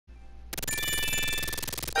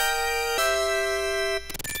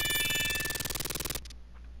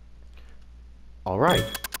Alright.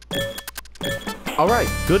 Alright,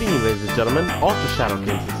 good evening ladies and gentlemen, Ultrashadow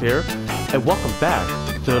Games is here, and welcome back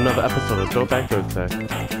to another episode of Throwback Thursday.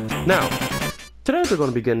 Now, today we're going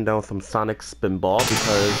to be getting down with some Sonic Spinball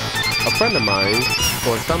because a friend of mine,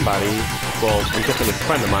 or somebody, well, I'm guessing it's a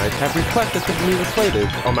friend of mine, have requested for me to play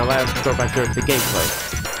this on my last Throwback Thursday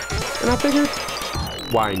gameplay. And I figured,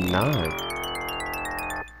 why not?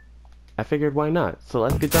 Why not? So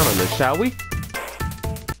let's get down on this, shall we?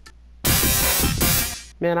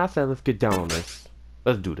 Man, I said let's get down on this.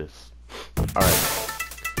 Let's do this. Alright.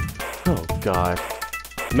 Oh god.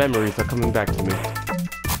 Memories are coming back to me.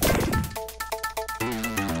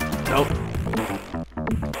 Nope.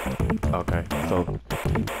 Okay, so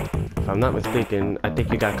if I'm not mistaken, I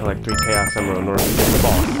think you gotta collect 3 Chaos Emerald in order to get the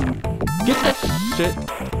boss. Get that shit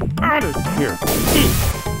out of here.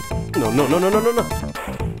 No.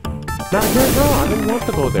 Not here, no, I didn't want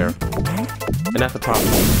to go there. And that's the problem.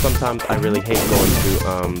 Sometimes I really hate going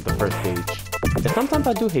to the first stage. And sometimes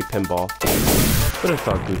I do hate pinball. But it's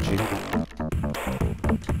all Gucci.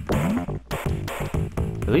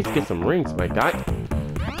 At least get some rings, my guy.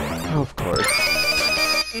 Of course.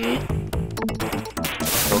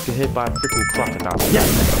 Don't get hit by a freaking crocodile. Yes!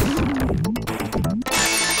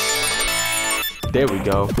 There we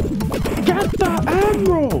go. Get the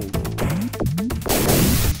emerald!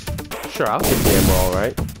 Sure, I'll get the emerald,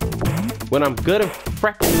 alright? When I'm good and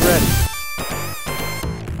fracking ready.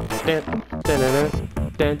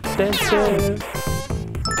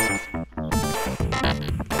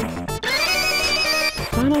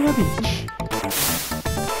 Son of a bitch.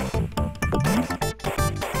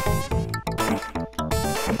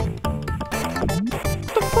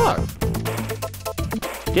 What the fuck?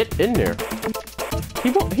 Get in there.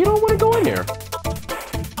 He don't want to go in there.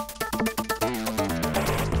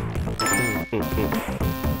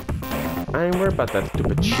 I ain't worried about that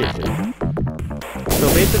stupid chicken. So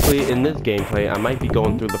basically, in this gameplay, I might be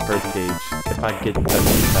going through the first stage if I get them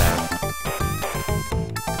fast.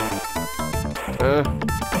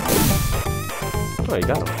 Oh, you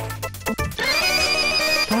got him.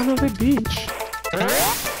 Son of a beach.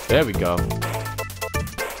 There we go.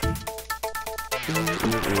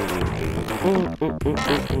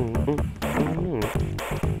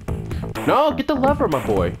 No, get the lever, my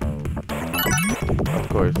boy. Of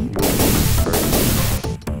course.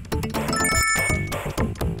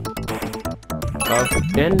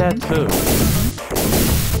 And that too.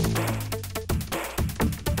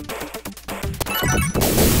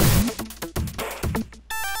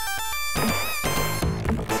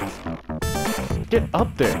 Get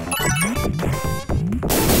up there.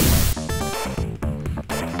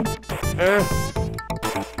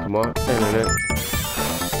 Come on.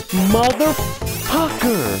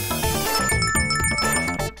 Motherfucker!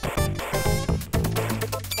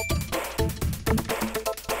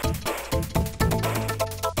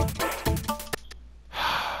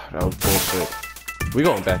 That was bullshit. We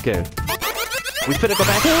going back in. We finna go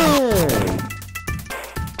back in!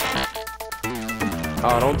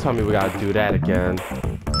 Oh, don't tell me we gotta do that again.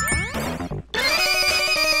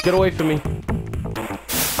 Get away from me.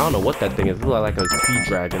 I don't know what that thing is. It looks like a sea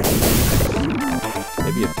dragon.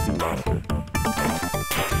 Maybe a sea monster.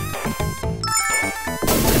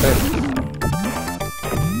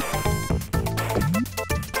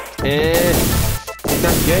 He's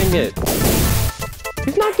not getting it.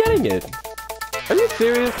 He's not getting it. Are you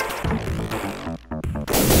serious?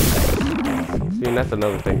 See, and that's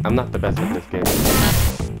another thing. I'm not the best at this game.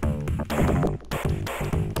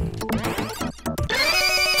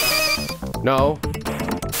 No.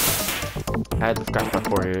 I had to scratch my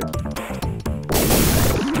forehead.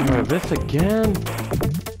 This again?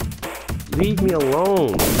 Leave me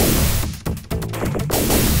alone.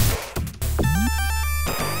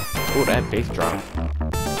 Oh, that bass drop.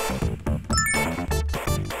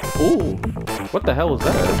 Ooh, what the hell was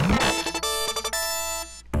that?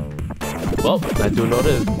 Well, I do know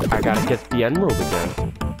this. I gotta get the emerald again.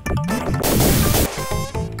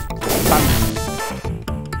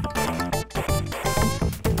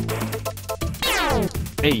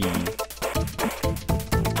 Hey.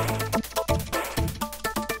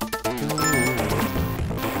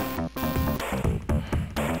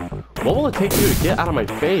 What will it take you to get out of my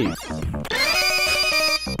face?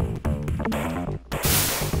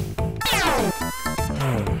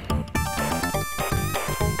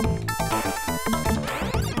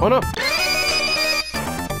 Oh no!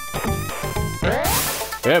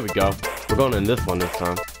 There we go. We're going in this one this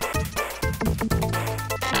time.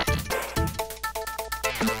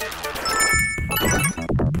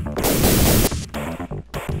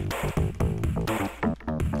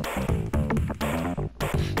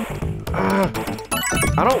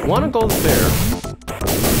 I don't want to go there.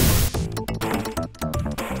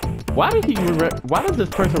 Why did this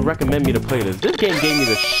person recommend me to play this? This game gave me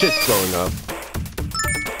the shits growing up.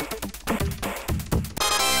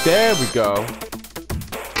 There we go.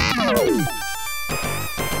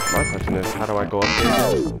 My question is, how do I go up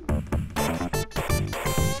there?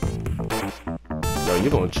 Yo,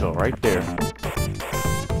 you're gonna chill right there.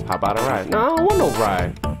 How about a ride? No, I don't want no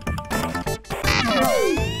ride.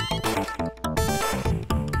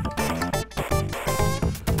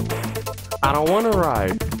 I don't want to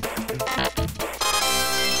ride.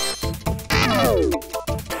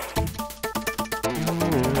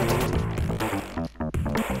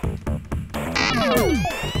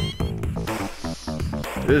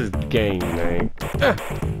 This game, man.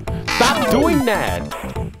 Stop doing that!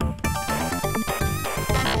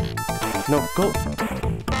 No, go.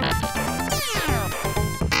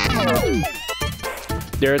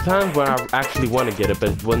 There are times when I actually want to get it, but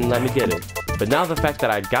it wouldn't let me get it. But now the fact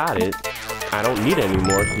that I got it, I don't need it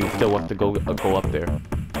anymore, so you still have to go up there.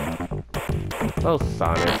 Oh,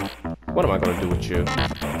 Sonic. What am I gonna do with you?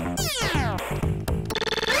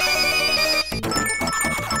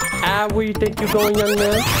 Ah, where you think you're going, young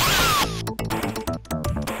man?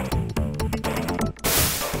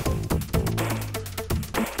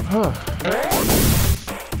 Huh.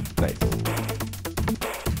 Nice.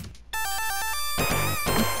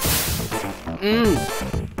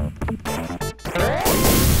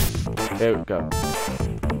 There we go.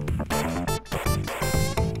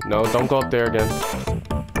 No, don't go up there again.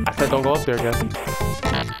 I said don't go up there again.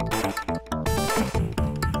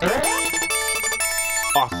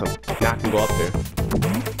 Awesome. Now I can go up there.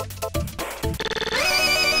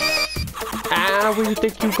 Ah, where you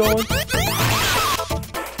think you going?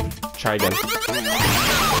 Try again.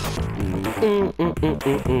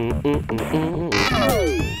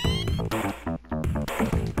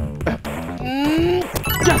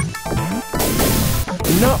 Yes!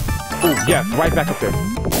 No! Oh, yes, right back up there.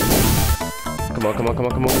 Come on, come on, come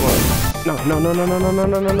on, come on, come on. No, no, no, no, no, no, no,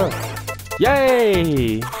 no, no, no.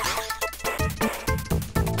 Yay!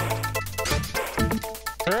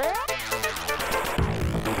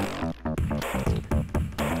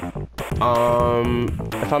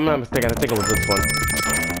 If I'm not mistaken, I think it was this one.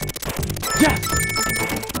 Yes!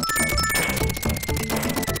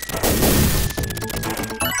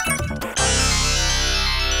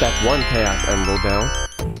 That's one Chaos Emerald down.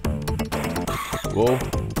 Whoa.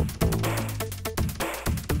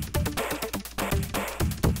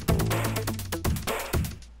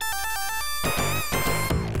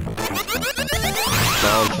 I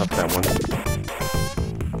don't trust that one.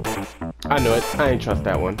 I knew it. I ain't trust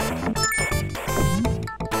that one.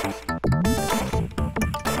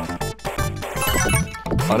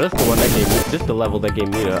 Oh, this is the one that gave me. This is the level that gave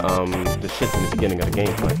me the shits in the beginning of the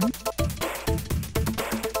gameplay.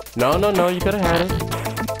 No, no, no. You could have had it.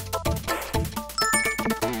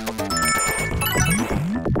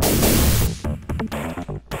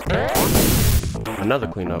 Another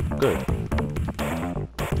cleanup. Good.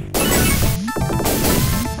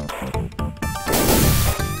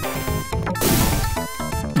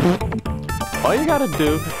 All you gotta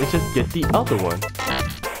do is just get the other one.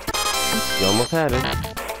 You almost had it.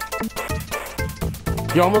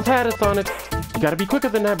 You almost had it, Sonic. You gotta be quicker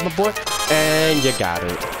than that, my boy. And you got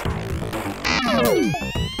it.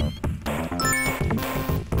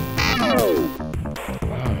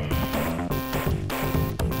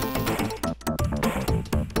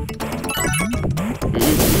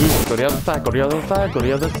 Go to the other side, go to the other side, go to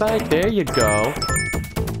the other side. There you go.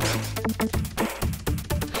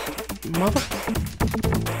 Mother...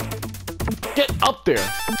 Get up there!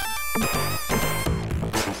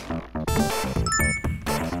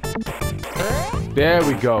 There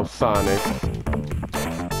we go, Sonic.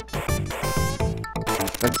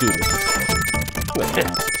 Let's do this.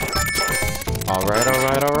 Alright,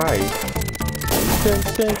 alright, alright.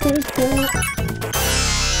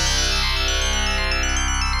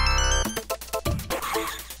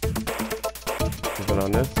 Is it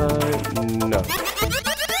on this side? No.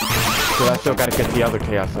 So I still gotta get the other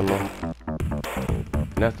Chaos Emerald.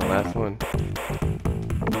 And that's the last one.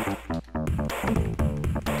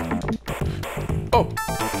 Oh!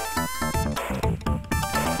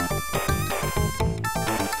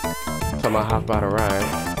 So I'm gonna hop out a ride.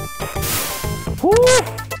 Woo!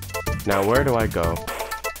 Now where do I go?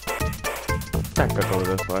 I could go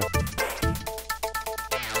this way.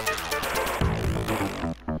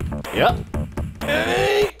 Yep.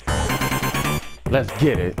 Hey! Let's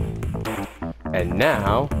get it. And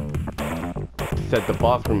now, said the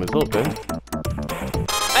boss room is open.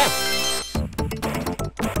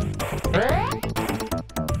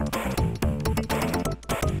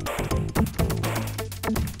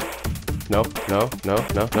 No, no, no,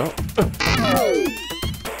 no, no.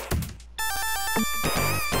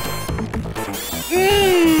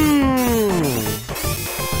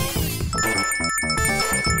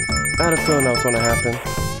 I had a feeling that was gonna happen.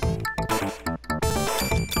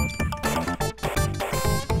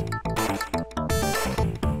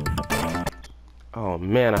 Oh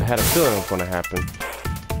man, I had a feeling it was gonna happen.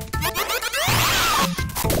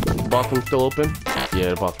 The bathroom's still open?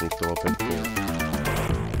 Yeah, the bathroom's still open. Yeah.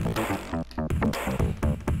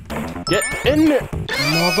 Get in there,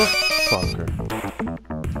 motherfucker.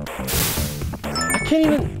 I can't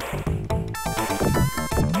even...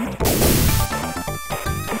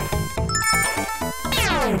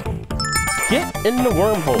 Get in the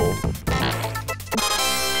wormhole.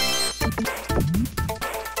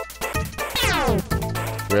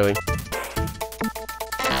 Really?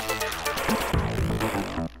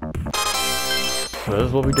 So this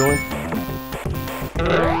is what we're doing?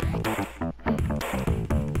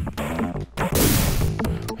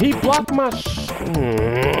 He blocked my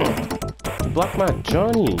He blocked my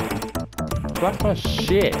Johnny. Blocked my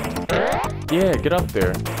shit. Yeah, get up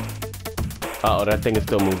there. Uh-oh, that thing is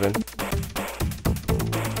still moving.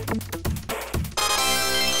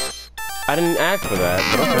 I didn't ask for that,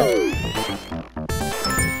 but okay.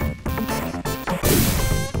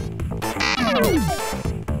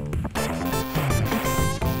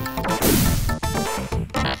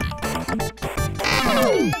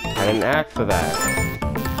 I didn't ask for that.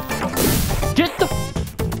 Get the...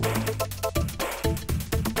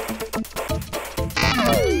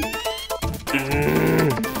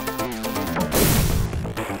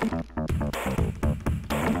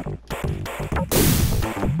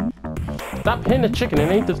 Stop hitting the chicken,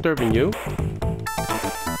 it ain't disturbing you.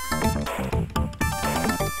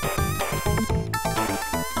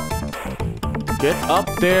 Get up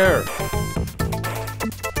there!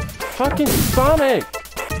 Fucking Sonic!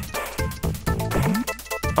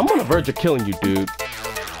 I'm on the verge of killing you, dude.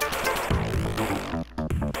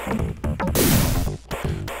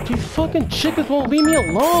 These fucking chickens won't leave me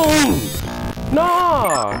alone!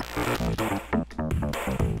 Nah!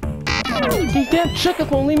 These damn chickens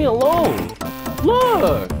won't leave me alone!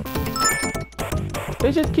 Look!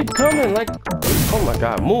 They just keep coming like... Oh my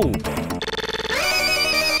god, move!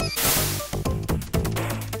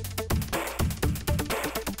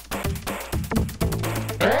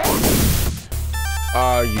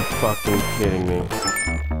 Are you fucking kidding me?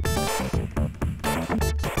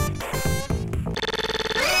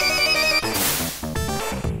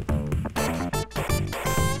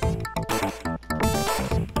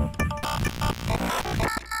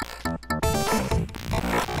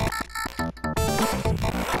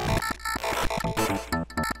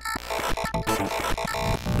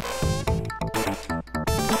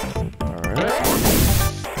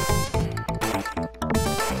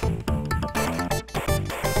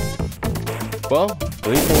 Well, at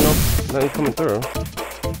least ain't nothing coming through.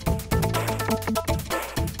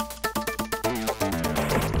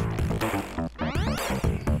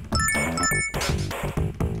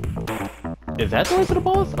 Is that the way to the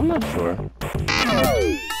boss? I'm not sure.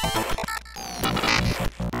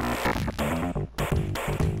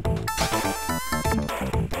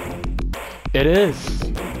 It is.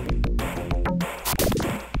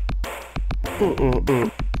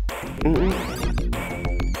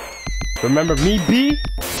 Remember me, B?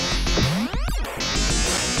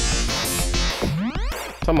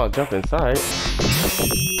 Talking about jump inside.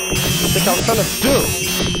 Think I was trying to do?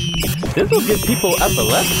 This will give people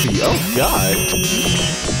epilepsy. Oh god.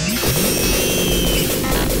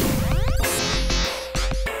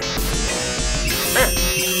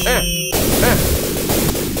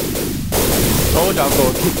 Told y'all I was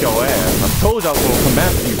gonna kick your ass. I told y'all I was gonna come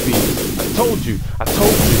after you, B. I told you.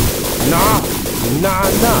 Nah. I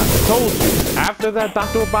told you. After that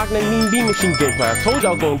Dr. Robotnik Mean Bean Machine gameplay, I told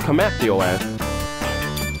y'all I was gonna come after your ass.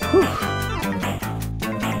 Whew.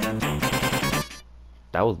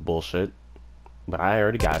 That was bullshit. But I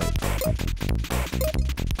already got it.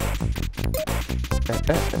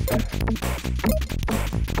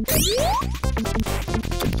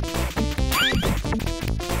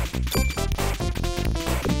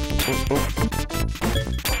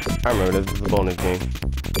 I remember this is a bonus game.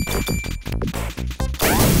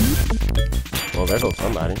 Well, there goes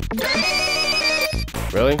somebody.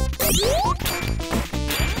 Really?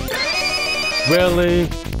 Really?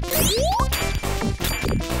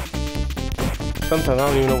 Sometimes I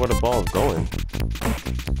don't even know where the ball is going.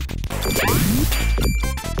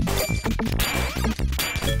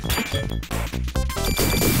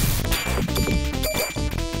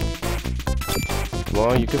 Come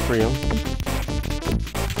on, you can free him.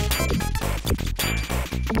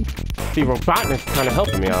 See, Robotnik's kind of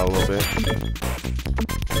helping me out a little bit.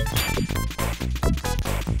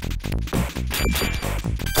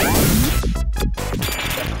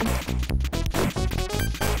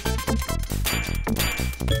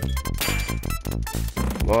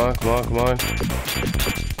 Come on, come on, come on.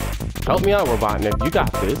 Help me out, Robotnik. You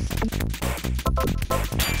got this.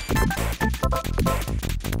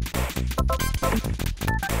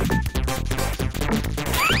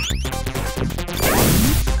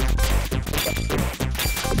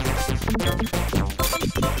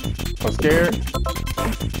 I'm scared.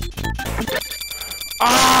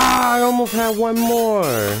 Ah, I almost had one more.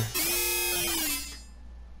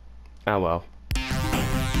 Ah well.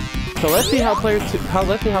 So let's see how stage 2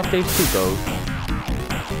 goes.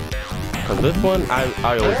 Cause this one I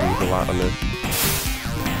always use a lot on this.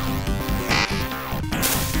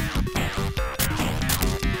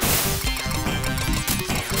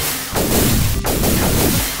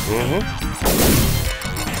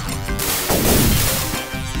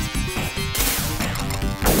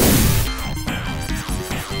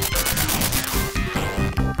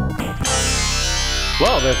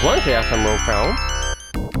 Well, there's one Chaos Emerald found.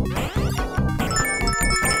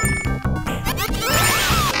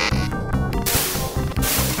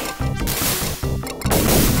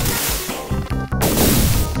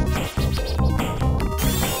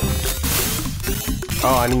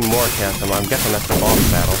 Oh, I need more Chaos Emerald. I'm guessing that's the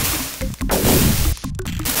boss battle.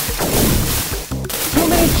 Too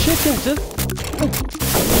many chickens, just...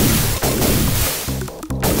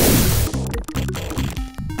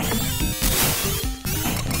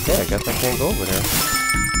 Yeah, I guess I can't go over there.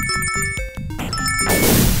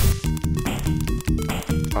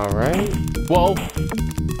 Alright. Whoa!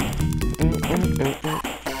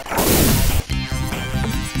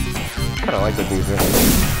 I don't like this music.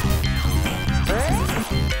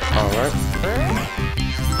 Alright.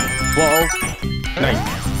 Whoa! Nice!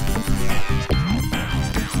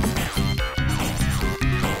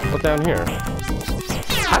 What's down here?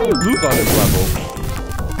 How do you lose on this level?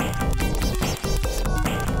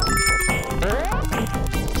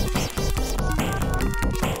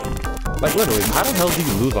 Like literally, how the hell do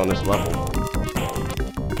you lose on this level?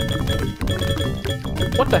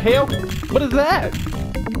 What the hell? What is that?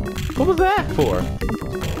 What was that for?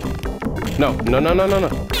 No, no, no, no, no, no.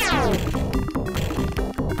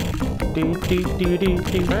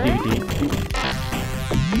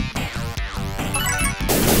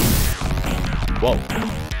 Whoa.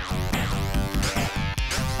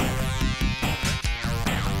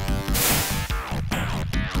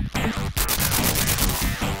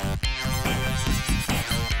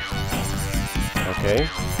 Okay.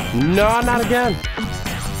 No, not again.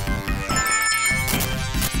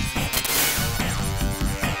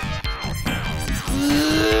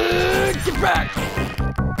 Get back.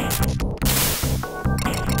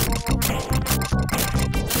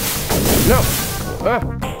 No.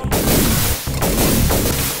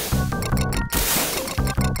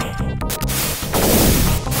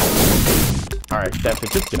 All right, that's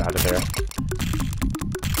it. Just get out of there.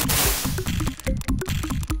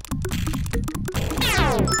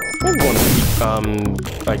 Maybe want to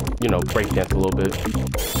keep, like, you know, breakdance a little bit.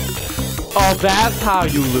 Oh, that's how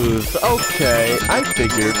you lose. Okay, I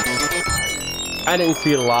figured. I didn't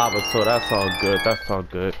see the lava, so that's all good. That's all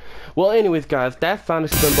good. Well, anyways, guys, that's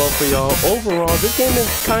Sonic Spinball for y'all. Overall, this game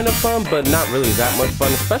is kind of fun, but not really that much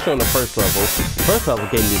fun, especially on the first level. The first level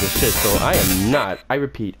gave me the shit, so I am not, I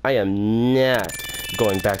repeat, I am not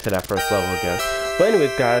going back to that first level again. But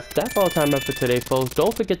anyways, guys, that's all the time I have for today, folks.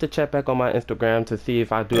 Don't forget to check back on my Instagram to see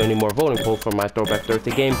if I do any more voting polls for my Throwback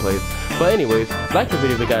Thursday gameplays. But anyways, like the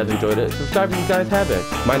video if you guys enjoyed it, subscribe if you guys haven't.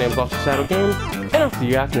 My name is Ultrashadow Games, and I'll see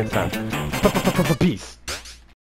you guys next time. Peace.